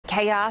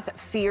Chaos,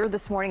 fear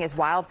this morning as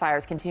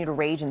wildfires continue to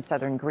rage in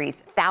southern Greece.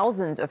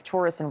 Thousands of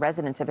tourists and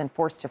residents have been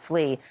forced to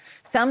flee.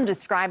 Some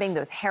describing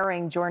those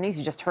harrowing journeys.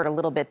 You just heard a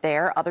little bit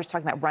there. Others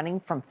talking about running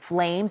from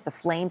flames, the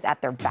flames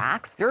at their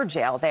backs. Your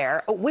jail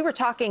there. We were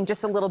talking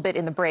just a little bit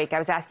in the break. I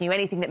was asking you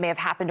anything that may have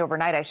happened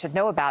overnight I should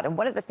know about. And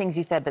one of the things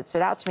you said that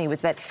stood out to me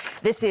was that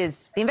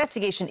the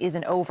investigation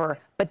isn't over,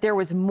 but there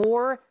was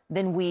more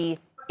than we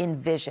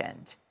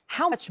envisioned.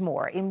 How much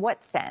more? In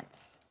what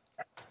sense?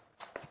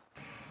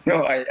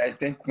 I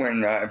think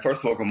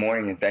first of all, good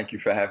morning, and thank you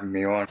for having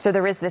me on. So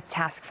there is this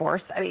task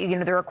force.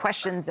 There are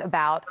questions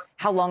about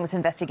how long this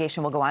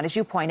investigation will go on. As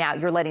you point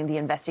out, you're letting the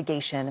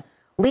investigation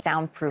lead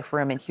soundproof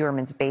room in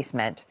Heuermann's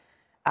basement.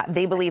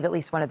 They believe at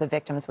least one of the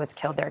victims was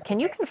killed there. Can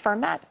you confirm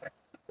that?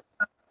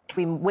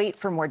 We wait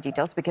for more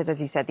details because,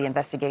 as you said, the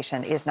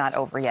investigation is not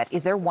over yet.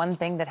 Is there one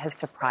thing that has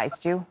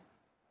surprised you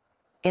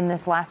in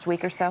this last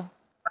week or so?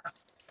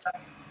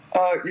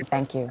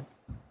 Thank you.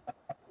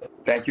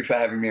 Thank you for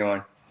having me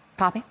on.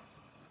 Poppy?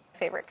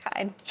 Favorite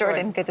kind.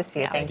 Jordan, good to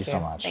see you. Thank you so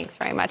much. Thanks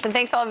very much. And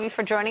thanks all of you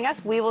for joining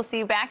us. We will see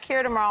you back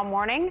here tomorrow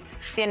morning.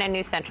 CNN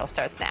News Central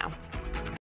starts now.